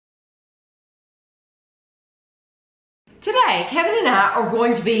Today, Kevin and I are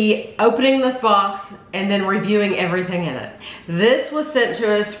going to be opening this box and then reviewing everything in it. This was sent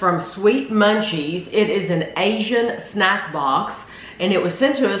to us from Sweet Munchies. It is an Asian snack box, and it was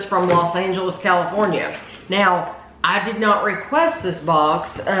sent to us from Los Angeles, California. Now, I did not request this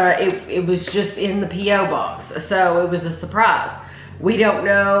box. It was just in the P.O. box, so it was a surprise. We don't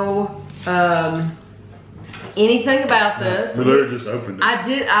know anything about this. We literally just opened it.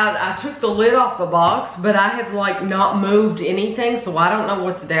 I took the lid off the box, but I have like not moved anything, so I don't know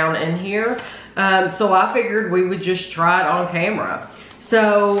what's down in here. So I figured we would just try it on camera.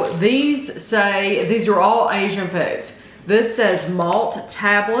 So these are all Asian foods. This says malt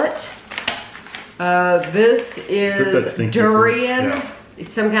tablet. This is durian. Yeah.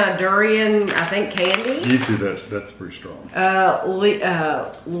 It's some kind of durian, I think, candy. Usually that's pretty strong.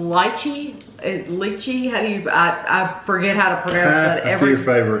 Lychee, how do you, I forget how to pronounce that. I see your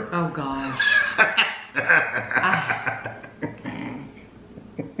favorite. Oh gosh.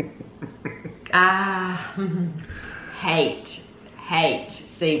 I hate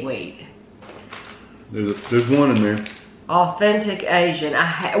seaweed. There's one in there. Authentic Asian.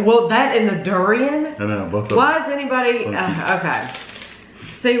 Well, that and the durian. I know, both of them. Why is anybody, okay.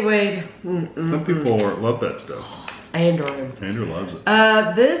 Seaweed. Some people love that stuff. Andrew. Andrew loves it.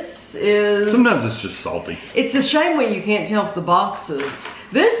 This is... Sometimes it's just salty. It's a shame when you can't tell if the boxes.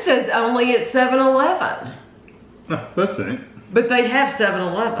 This says only at 7-Eleven. No, that's it. But they have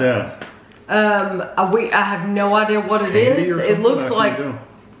 7-Eleven. Yeah. I have no idea what it is. It looks like...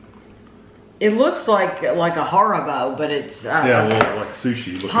 It looks like a Haribo, but it's... yeah, a little like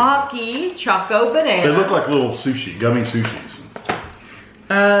sushi. Pocky Choco Banana. They look like little sushi, gummy sushis.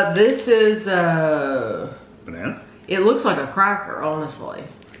 This is... Banana? It looks like a cracker, honestly.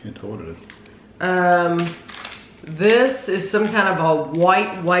 Can't tell what it is. This is some kind of a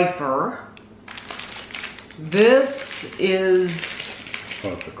white wafer. This is...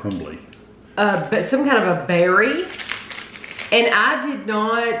 Oh, it's a crumbly. Some kind of a berry. And I did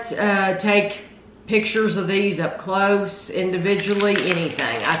not take pictures of these up close, individually,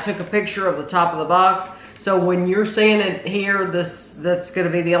 anything. I took a picture of the top of the box. So when you're seeing it here, that's going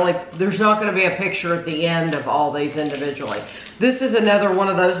to be the only, there's not going to be a picture at the end of all these individually. This is another one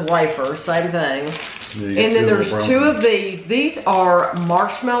of those wafers, same thing. Yeah, and then there's two of these. These are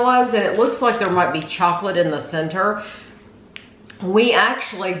marshmallows, and it looks like there might be chocolate in the center. We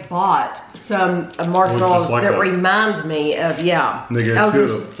actually bought some marshmallows like that remind me of, yeah.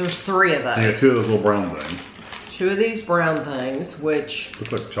 There's three of those. Yeah, two of those little brown things. Two of these brown things, which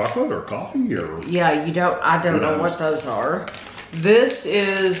looks like chocolate or coffee or... Yeah, I don't know what those are. This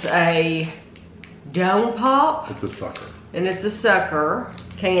is a Dome Pop. It's a sucker. And it's a sucker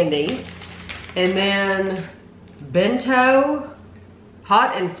candy. And then Bento,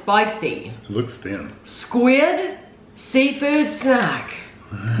 hot and spicy. It looks thin. Squid seafood snack.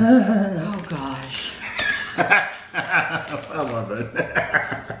 Oh gosh. I love it.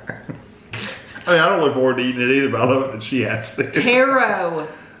 I mean, I don't look forward to eating it either, but I love it that she asked it. Taro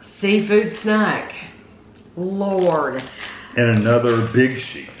seafood snack. Lord. And another big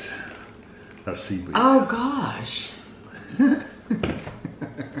sheet of seaweed. Oh gosh.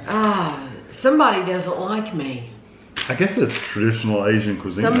 Somebody doesn't like me. I guess it's traditional Asian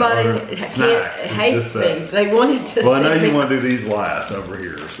cuisine. Somebody hates me. They wanted to. Well, I know you want to do these last over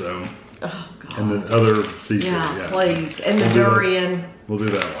here, so. Oh God. And the other seafood. Yeah, please. And the durian. We'll do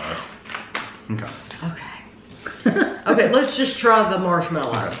that last. Okay. Okay, let's just try the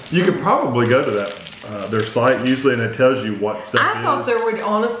marshmallows. You could probably go to that their site usually, and it tells you what stuff I thought there would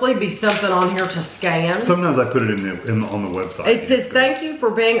honestly be something on here to scan. Sometimes I put it on the website. It says, thank you for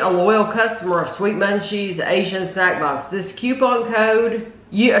being a loyal customer of Sweet Munchies Asian Snack Box. This coupon code,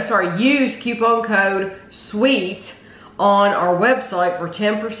 use coupon code SWEET on our website for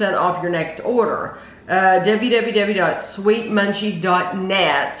 10% off your next order.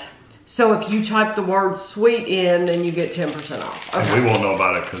 www.sweetmunchies.net. So if you type the word sweet in, then you get 10% off. Okay. And we won't know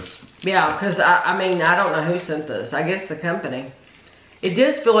about it because... Yeah, because I mean, I don't know who sent this. I guess the company. It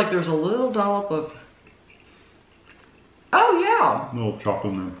does feel like there's a little dollop of... Oh, yeah. A little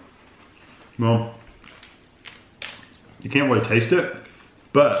chocolate in there. Well, you can't really taste it,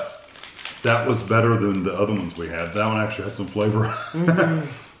 but that was better than the other ones we had. That one actually had some flavor. Mm-hmm.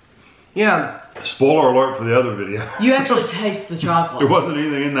 Yeah. Spoiler alert for the other video. You actually taste the chocolate. There wasn't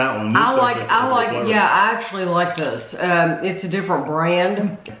anything in that one. Yeah, I actually like this. It's a different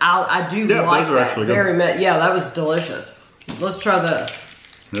brand. I do like that very much. Yeah, that was delicious. Let's try this.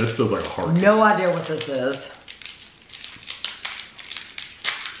 This feels like a hard cake. No idea what this is.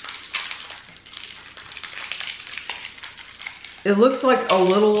 It looks like a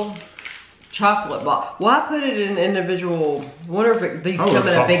little chocolate bar. Why put it in individual? I wonder if these come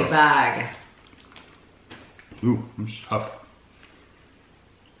in a big bag. Ooh, it's tough.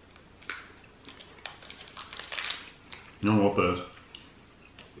 I don't know what that is.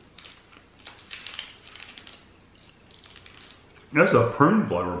 That's a prune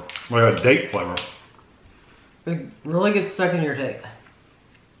flavor, like a date flavor. It really gets stuck in your teeth.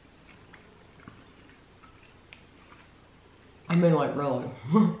 I mean, like, really.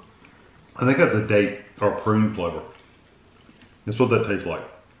 I think that's a date or prune flavor. That's what that tastes like.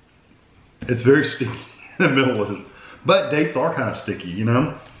 It's very sticky in the middle of this. But dates are kind of sticky, you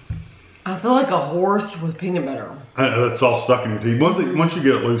know? I feel like a horse with peanut butter. That's all stuck in your teeth. Once you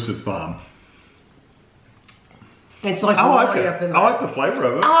get it loose, it's fine. It's like I like really it. up in there. I like the flavor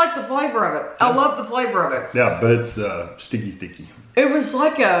of it. I like the flavor of it. I love the flavor of it. Yeah, but it's sticky. It was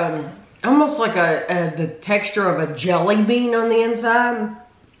like almost like the texture of a jelly bean on the inside,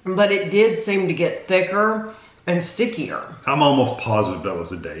 but it did seem to get thicker and stickier. I'm almost positive that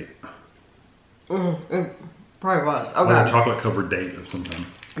was a date. It probably was. Okay. Like a chocolate covered date of some kind.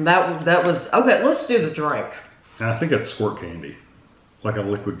 That was, okay, let's do the drink. And I think it's squirt candy. Like a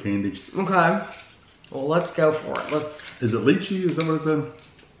liquid candy. Okay. Well, let's go for it. Is it lychee? Is that what it's in?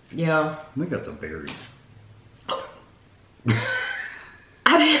 Yeah. I think that's a berry.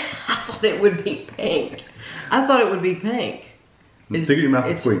 I thought it would be pink. I thought it would be pink. Stick it in your mouth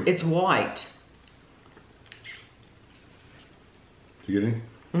and squeeze. It's white. Did you get any?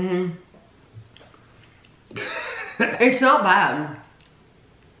 Mm-hmm. It's not bad.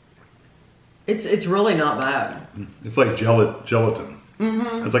 It's really not bad. It's like gelatin.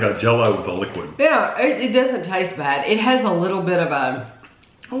 Mm-hmm. It's like a jello with a liquid. Yeah, it doesn't taste bad. It has a little bit of a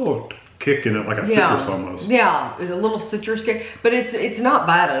kick in it, like a citrus almost. Yeah, it's a little citrus kick, but it's not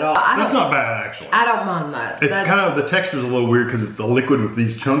bad at all. That's not bad actually. I don't mind that. It's kind of, the texture's a little weird because it's a liquid with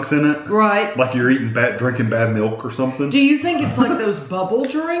these chunks in it. Right. Like you're drinking bad milk or something. Do you think it's like those bubble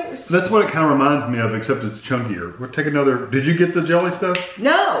drinks? That's what it kind of reminds me of, except it's chunkier. We'll take another. Did you get the jelly stuff?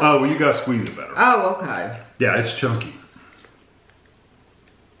 No. Oh, well, you gotta squeeze it better. Oh, okay. Yeah, it's chunky.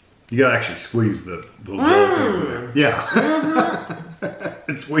 You gotta actually squeeze the little jelly things in there. Yeah. Mm-hmm.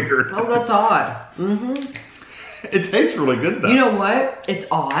 It's weird. Oh, that's odd. Mm-hmm. It tastes really good though. You know what? It's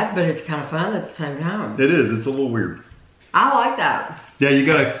odd, but it's kind of fun at the same time. It is. It's a little weird. I like that. Yeah, you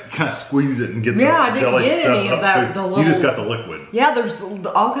gotta kind of squeeze it and get the I didn't jelly get stuff any up of that. too. You just got the liquid. Yeah, there's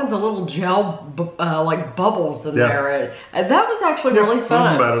all kinds of little gel, like bubbles in there. And that was actually really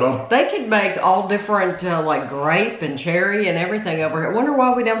fun. Not bad at all. They could make all different, like grape and cherry and everything over here. I wonder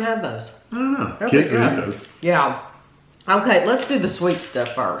why we don't have those. I don't know. That'd Kids be eat good. those. Yeah. Okay, let's do the sweet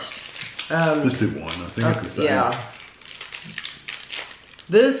stuff first. Just do one. I think it's the same. Yeah.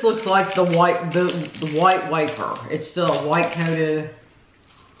 This looks like the white wafer. It's still a white coated.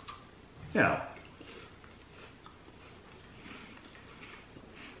 Yeah.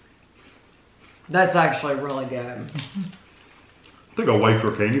 That's actually really good. It's like a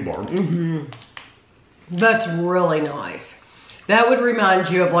wafer candy bar. Mm-hmm. That's really nice. That would remind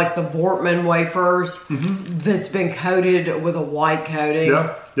you of like the Vortman wafers that's been coated with a white coating.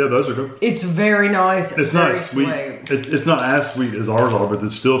 Yeah, those are good. It's very nice. It's not sweet. It's not as sweet as ours are, but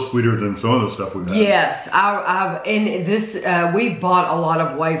it's still sweeter than some of the stuff we've had. Yes, we bought a lot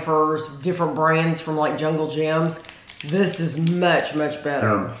of wafers, different brands from like Jungle Gems. This is much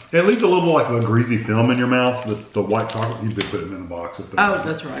better. It leaves a little like a greasy film in your mouth. The white chocolate, you've been putting in the box. Oh,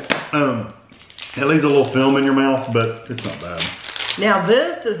 that's right. It leaves a little film in your mouth, but it's not bad. Now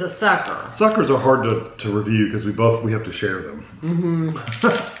this is a sucker. Suckers are hard to review because we have to share them. Mm-hmm.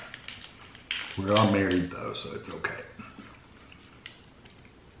 We're all married though, so it's okay.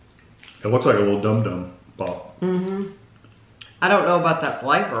 It looks like a little dum-dum pop. Mm-hmm. I don't know about that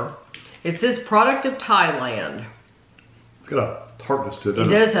flavor. It says product of Thailand. It's got a tartness to it, It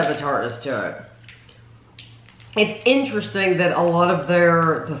does have a tartness to it. It's interesting that a lot of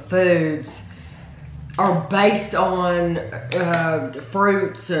the foods are based on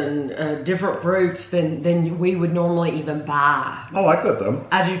fruits and different fruits than we would normally even buy. I like that though.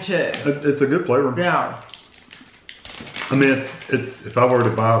 I do too. It's a good flavor. Yeah. I mean, it's if I were to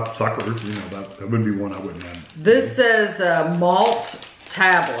buy suckers, you know, that wouldn't be one I wouldn't have. This says malt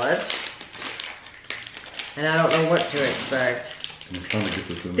tablet, and I don't know what to expect. I'm trying to get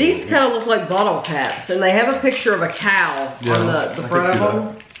this in. These kind of look like bottle caps, and they have a picture of a cow on the front of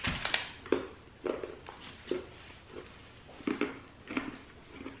them.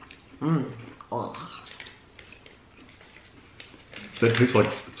 That tastes like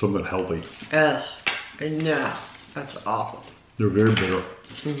something healthy. Ugh. No, that's awful. They're very bitter.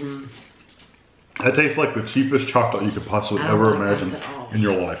 Mm-hmm. That tastes like the cheapest chocolate you could possibly ever imagine in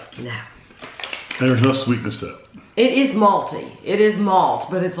your life. No. And there's no sweetness to it. It is malty. It is malt,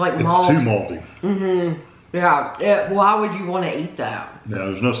 but it's like malt. It's too malty. Mm-hmm. Yeah. Why would you want to eat that? Yeah,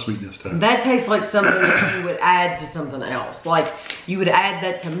 there's no sweetness to it. That tastes like something that you would add to something else. Like you would add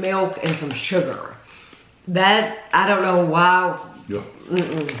that to milk and some sugar. That, I don't know why. Yep.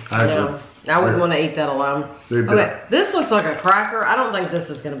 I agree. I wouldn't want to eat that alone. Okay, this looks like a cracker. I don't think this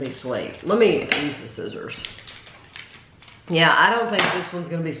is going to be sweet. Let me use the scissors. Yeah, I don't think this one's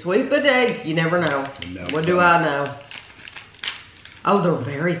going to be sweet, but hey, you never know. What do I know? Oh, they're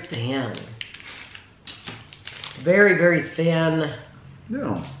very thin. Very, very thin.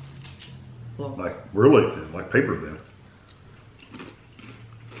 Yeah. Like really thin, like paper thin.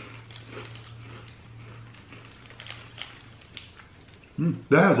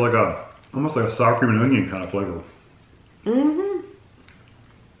 That has like almost like a sour cream and onion kind of flavor. Mm-hmm.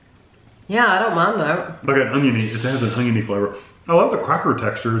 Yeah, I don't mind that. Like an oniony, it has an oniony flavor. I love the cracker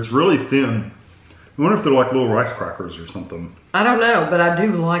texture. It's really thin. I wonder if they're like little rice crackers or something. I don't know, but I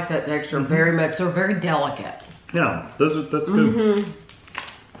do like that texture very much. They're very delicate. Yeah, that's good.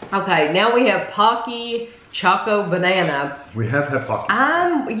 Okay, now we have Pocky Choco Banana. We have had Pocky.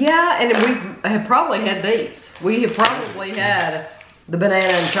 Yeah, and we have probably had these. We have probably had the banana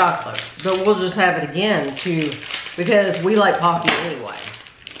and chocolate, but we'll just have it again too, because we like Pocky anyway.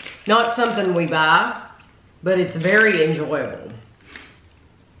 Not something we buy, but it's very enjoyable.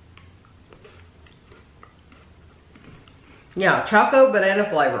 Yeah, Choco Banana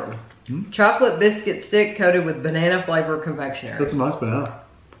flavor. Chocolate biscuit stick coated with banana flavor confectionery. That's a nice banana.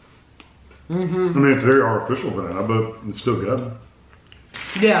 I mean, it's very artificial banana, but it's still good.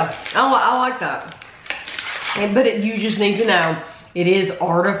 Yeah, I like that. But you just need to know, it is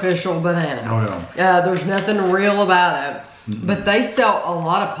artificial banana. Oh yeah. There's nothing real about it. But they sell a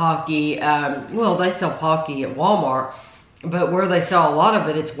lot of Pocky. Well, they sell Pocky at Walmart. But where they sell a lot of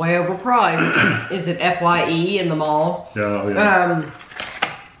it, it's way overpriced. Is it FYE in the mall? Yeah.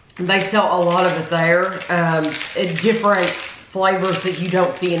 They sell a lot of it there. Different flavors that you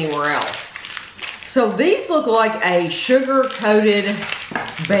don't see anywhere else. So these look like a sugar-coated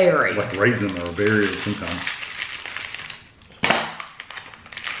berry. Like raisin or a berry of some kind.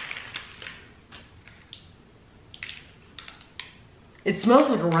 It smells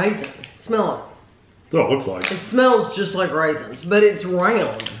like a raisin. Smell it. That's what it looks like. It smells just like raisins, but it's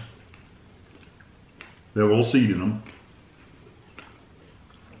round. They have a little seed in them.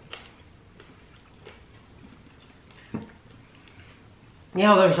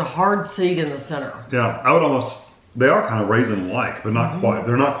 Yeah, there's a hard seed in the center. Yeah, I would almost, they are kind of raisin-like, but not quite.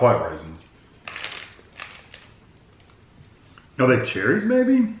 They're not quite raisins. Are they cherries,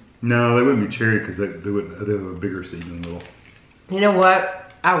 maybe? No, they wouldn't be cherry because they have a bigger seed in the middle. You know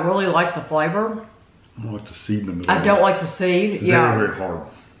what? I really like the flavor. I don't like the seed in the middle. I don't like the seed. It's yeah. very, very hard.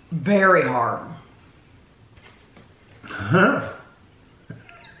 Very hard. Huh?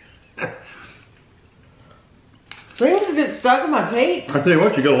 Things get stuck in my teeth. I tell you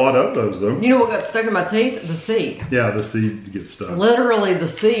what, you get a lot of those though. You know what got stuck in my teeth? The seed. Yeah, the seed gets stuck. Literally the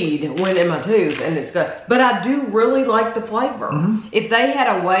seed went in my tooth and it's good. But I do really like the flavor. If they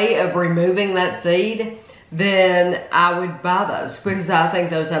had a way of removing that seed, then I would buy those because I think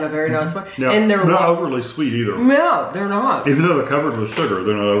those had a very nice flavor. Yeah, and they're not overly sweet either. No, they're not. Even though they're covered with sugar,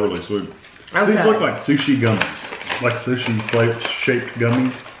 they're not overly sweet. Okay. These look like sushi gummies, like sushi shaped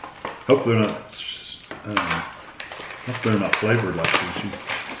gummies. Hope they're not. Hope they're not flavored like sushi.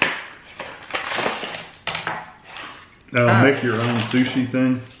 Make your own sushi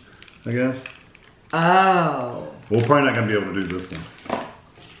thing, I guess. Oh. We're probably not gonna be able to do this one.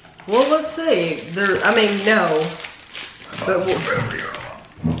 Well, let's see. I mean, no. But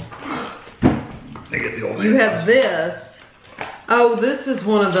they get the old you have this. Oh, this is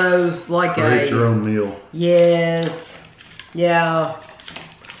one of those like create your own meal. Yes. Yeah.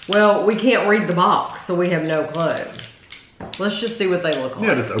 Well, we can't read the box, so we have no clue. Let's just see what they look like.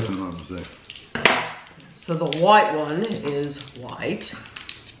 Yeah, just open them up and see. So the white one is white.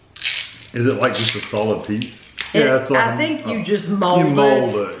 Is it like just a solid piece? Yeah, it's like I think you just mold it. You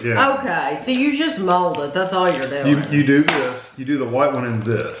mold it, yeah. Okay, so you just mold it. That's all you're doing. You do this. You do the white one and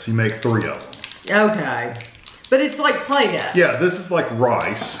this. You make 3 of them. Okay. But it's like Play-Doh. Yeah, this is like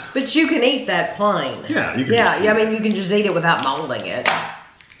rice. But you can eat that plain. Yeah, you can. Yeah, I mean, you can just eat it without molding it.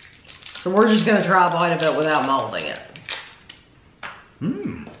 So we're just going to try a bite of it without molding it.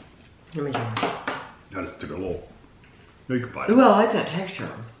 Let me try. I just took a little. You can bite it. Ooh, I like that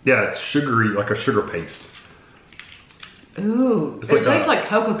texture. Yeah, it's sugary, like a sugar paste. Ooh, it tastes like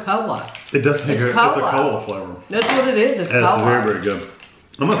Coca-Cola. It does take it's it's a cola flavor. That's what it is. It's yeah, cola. It's very, very good.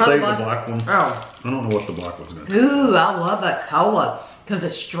 I'm going to save the black one. Oh. I don't know what the black one's going to Ooh, I love that cola because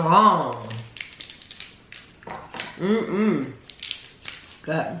it's strong. Good.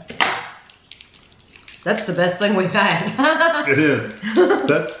 That's the best thing we've had. It is.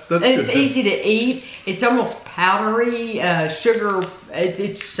 That's it's good. easy to eat. It's almost powdery sugar.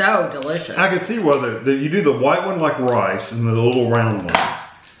 It's so delicious. I can see whether you do the white one like rice and the little round one.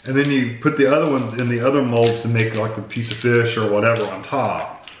 And then you put the other ones in the other molds to make like a piece of fish or whatever on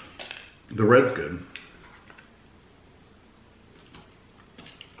top. The red's good.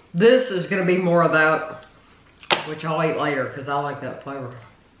 This is going to be more of that, which I'll eat later because I like that flavor.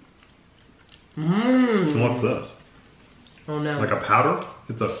 Mmm. So what's this? Oh no. Like a powder?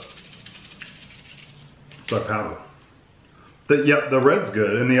 It's a powder. The red's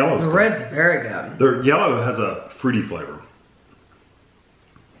good and the yellow's The good. red's very good. The yellow has a fruity flavor.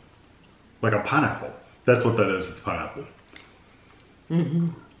 Like a pineapple. That's what that is. It's pineapple.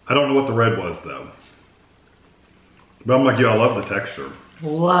 I don't know what the red was though. But I'm like, yeah, I love the texture.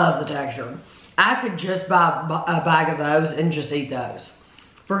 Love the texture. I could just buy a bag of those and just eat those.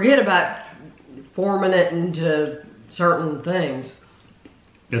 Forget about forming it into certain things.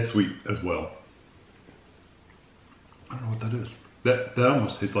 It's sweet as well. I don't know what that is. That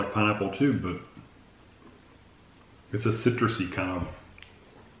almost tastes like pineapple too, but it's a citrusy kind of.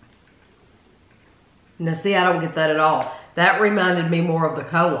 Now see, I don't get that at all. That reminded me more of the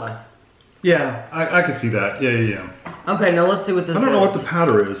cola. Yeah, I can see that. Yeah. Okay, now let's see what this is. I don't know what the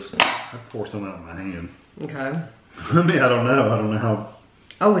powder is. I pour some out in my hand. Okay. I mean, I don't know how.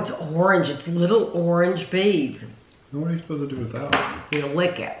 Oh, it's orange. It's little orange beads. What are you supposed to do with that one? You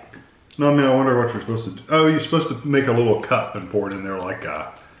lick it. No, I mean, I wonder what you're supposed to do. Oh, you're supposed to make a little cup and pour it in there like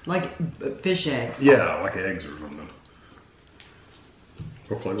like fish eggs. yeah, like eggs or something.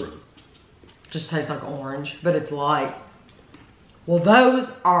 What flavor is it? Just tastes like orange, but it's light. Well, those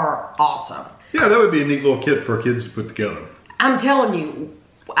are awesome. Yeah, that would be a neat little kit for kids to put together. I'm telling you,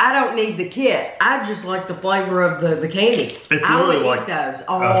 I don't need the kit. I just like the flavor of the candy. It's I really would like eat those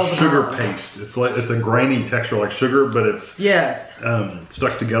all the sugar time. paste. It's a grainy texture like sugar, but it's Yes.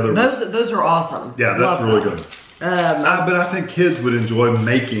 stuck together. Those are awesome. Yeah, that's Love really them. good. But I think kids would enjoy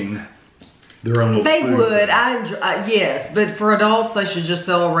making their own little They food. would. I enjoy. Yes, but for adults, they should just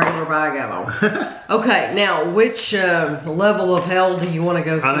sell a regular bag of them. Okay, now which level of hell do you want to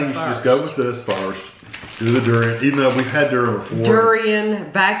go through I think you should first? just go with this first. Do the durian, even though we've had durian before.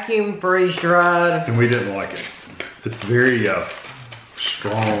 Durian, vacuum freeze dried. And we didn't like it. It's very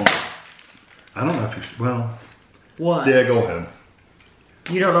strong. I don't know if you should, well. What? Yeah, go ahead.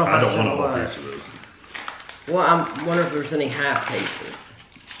 You don't know if I I don't should want a whole what? piece of this. Well, I wonder if there's any half pieces.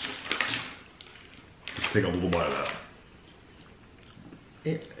 Just take a little bite of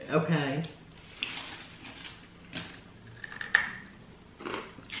that. Okay.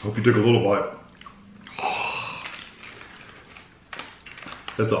 Hope you took a little bite.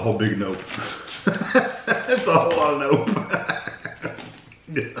 That's a whole big nope. That's a whole lot of nope.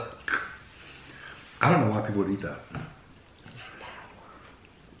 Yeah. I don't know why people would eat that.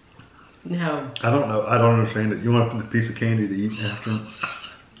 No. I don't know. I don't understand it. You want a piece of candy to eat after?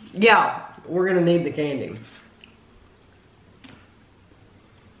 Yeah, we're gonna need the candy.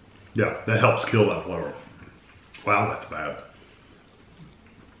 Yeah, that helps kill that flavor. Wow, that's bad.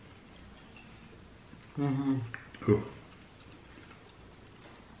 Ooh.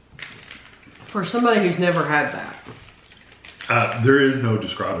 For somebody who's never had that. There is no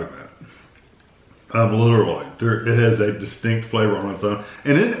describing that. Literally, it has a distinct flavor on its own.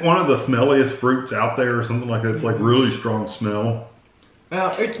 And isn't it one of the smelliest fruits out there or something like that? It's like really strong smell.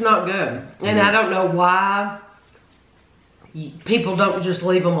 Well, it's not good. And I don't know why people don't just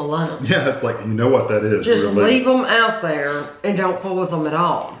leave them alone. Yeah, it's like, you know what that is. Just really. leave them out there and don't fool with them at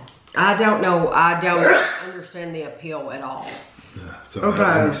all. I don't know. I don't understand the appeal at all. Yeah, so Okay.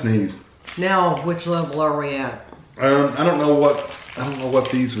 let me sneeze. Now, which level are we at? I don't know what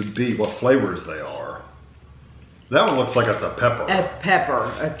these would be, what flavors they are. That one looks like it's a pepper.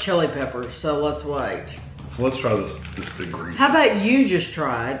 A chili pepper. So let's wait. So let's try this big green. How about you just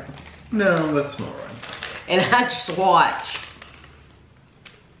try it No, that's not right. and I just watch?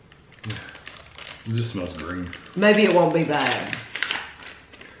 It just smells green. Maybe it won't be bad.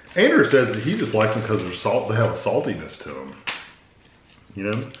 Andrew says that he just likes them because they're salt. They have a saltiness to them. You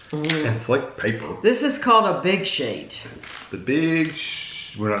know, and it's like paper. This is called a big sheet. The big.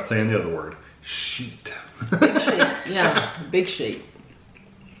 We're not saying the other word. Sheet. Big sheet. Yeah, big sheet.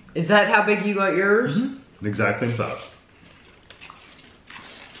 Is that how big you got yours? The exact same size.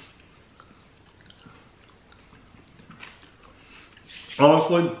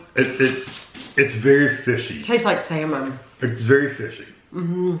 Honestly, it's very fishy. Tastes like salmon. It's very fishy.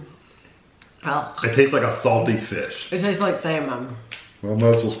 Oh, It tastes like a salty fish. it tastes like salmon. Well,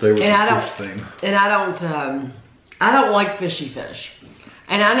 might as well stay with And I the don't- fish theme. And I I don't like fishy fish.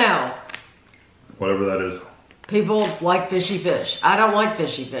 And I know. Whatever that is. People like fishy fish. I don't like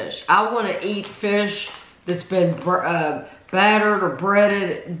fishy fish. I want to eat fish that's been battered or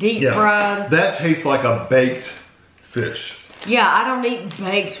breaded, deep fried. That tastes like a baked fish. Yeah, I don't eat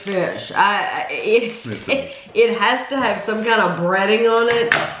baked fish. It has to have some kind of breading on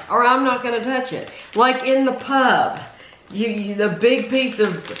it, or I'm not going to touch it. Like in the pub, the big piece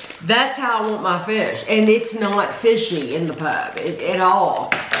of, that's how I want my fish. And it's not fishy in the pub at all.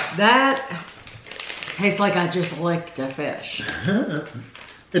 That tastes like I just licked a fish.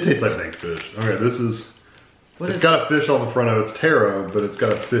 It tastes like baked fish. Okay, this is, What it's is got a fish on the front of it. It's taro, but it's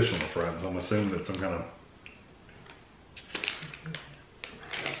got a fish on the front. So I'm assuming it's some kind of,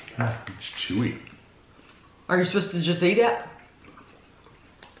 it's chewy. Are you supposed to just eat it?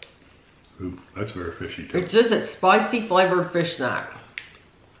 Ooh, that's very fishy too. It says it's spicy flavored fish snack.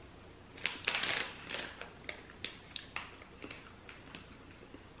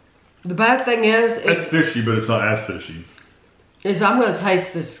 The bad thing is, It's fishy, but it's not as fishy. I'm going to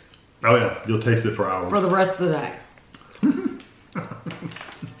taste this Oh yeah, you'll taste it for hours. for the rest of the day.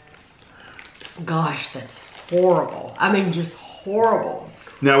 Gosh, that's horrible. I mean, just horrible.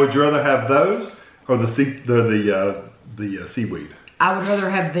 Now, would you rather have those or the seaweed? I would rather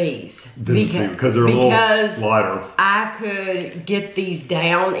have these Because they're a little lighter. I could get these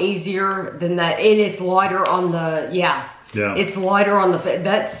down easier than that, and it's lighter on the It's lighter on the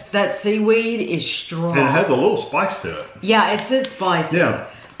that seaweed is strong, and it has a little spice to it. Yeah, it's spicy. Yeah.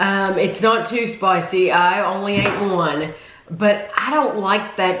 It's not too spicy. I only ate one, but I don't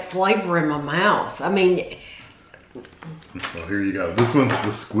like that flavor in my mouth. I mean, Well, here you go. This one's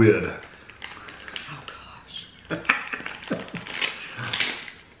the squid. oh gosh.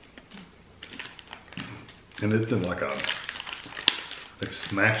 And it's in like they've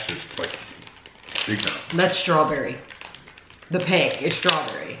smashed it like big time. That's strawberry. The pink is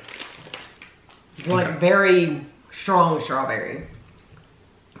strawberry. Like very strong strawberry.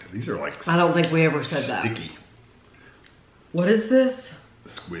 These are like I don't think we ever said that. sticky. What is this?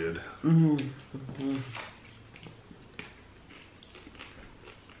 Squid.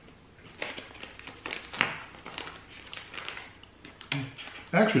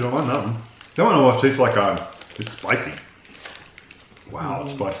 Actually, don't mind that one. That one almost tastes like it's spicy. Wow,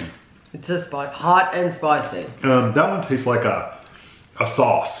 it's spicy. It's a hot and spicy. That one tastes like a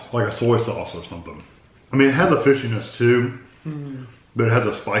sauce, like a soy sauce or something. I mean, it has a fishiness too, but it has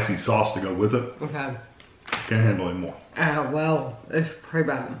a spicy sauce to go with it. Okay. Can't handle it anymore. Well, it's pretty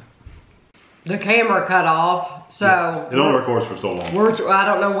bad. The camera cut off, so It only records for so long. I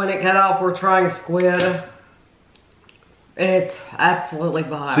don't know when it cut off. We're trying squid, and it's absolutely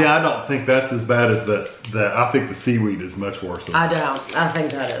bad. See, I don't think that's as bad as that. I think the seaweed is much worse. I don't. I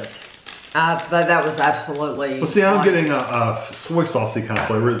think that is. That was absolutely. Well, see, I'm getting a soy saucy kind of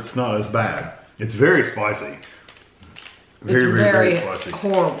flavor. It's not as bad. It's very spicy. Very spicy.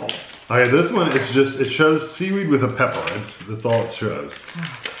 Horrible. Okay, this one, it shows seaweed with a pepper. That's all it shows.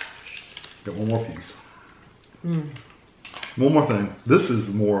 Got one more piece. One more thing. This is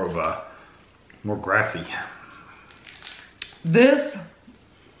more of a, more grassy. This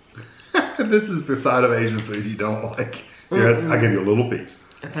is the side of Asian food you don't like. Here, I'll give you a little piece.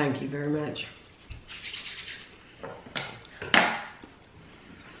 Thank you very much.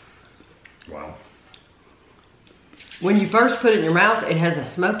 Wow. When you first put it in your mouth, it has a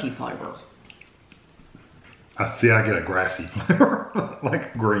smoky flavor. I get a grassy flavor,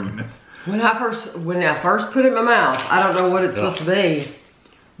 like green. When I first put it in my mouth, I don't know what it's supposed to be,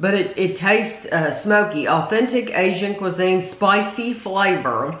 but it tastes smoky, authentic Asian cuisine, spicy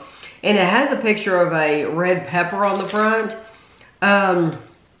flavor, and it has a picture of a red pepper on the front.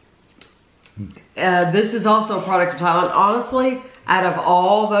 This is also a product of Thailand. Honestly, out of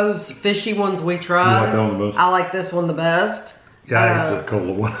all those fishy ones we tried, You like that one the best? I like this one the best. Yeah, I get the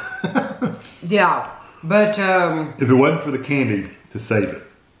cola one. Yeah, but if it wasn't for the candy to save it.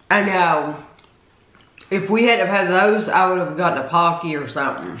 I know. If we hadn't have had those, I would have gotten a Pocky or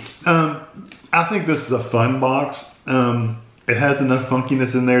something. I think this is a fun box. It has enough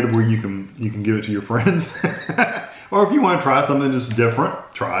funkiness in there to where you can give it to your friends. Or if you want to try something just different,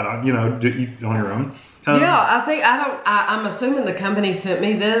 try it on, on your own. Yeah, I'm assuming the company sent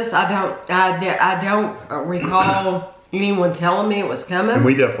me this. I don't recall anyone telling me it was coming. And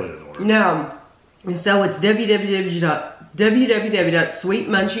we definitely didn't order it. No. So it's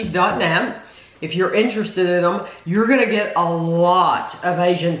www.sweetmunchies.net. If you're interested in them, you're going to get a lot of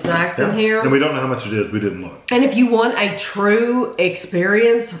Asian snacks in here. And we don't know how much it is. We didn't look. And if you want a true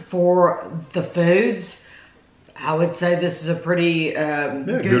experience for the foods, I would say this is a pretty good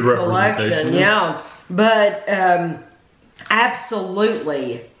collection. representation. Yeah. But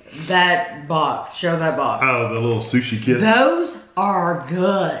absolutely, that box. Show that box. Oh, the little sushi kit. Those are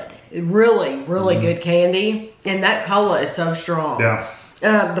good. Really, really good candy. And that cola is so strong. Yeah.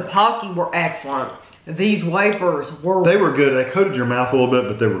 The Pocky were excellent. These wafers were... They were good. They coated your mouth a little bit,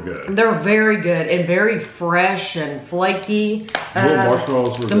 but they were good. They're very good and very fresh and flaky. The little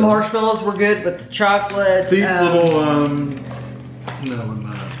marshmallows were good. The marshmallows were good with the chocolate. These little,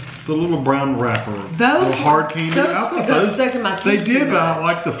 the little brown wrapper. Those little hard candy. Those I thought got stuck in my teeth. They did, but I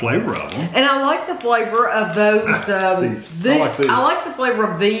like the flavor of them. And I like the flavor of those. These. I like these. I like the flavor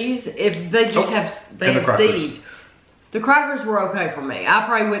of these if they just have seeds. The crackers were okay for me. I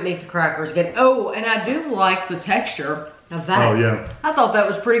probably wouldn't eat the crackers again. Oh, and I do like the texture of that. Oh, yeah. I thought that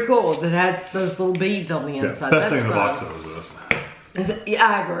was pretty cool. That has those little beads on the inside. Best thing in the box though is this. Yeah,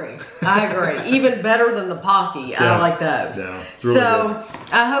 I agree. Even better than the Pocky. Yeah. I like those. Yeah, it's really so,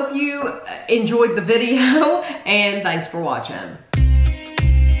 good. I hope you enjoyed the video, and thanks for watching.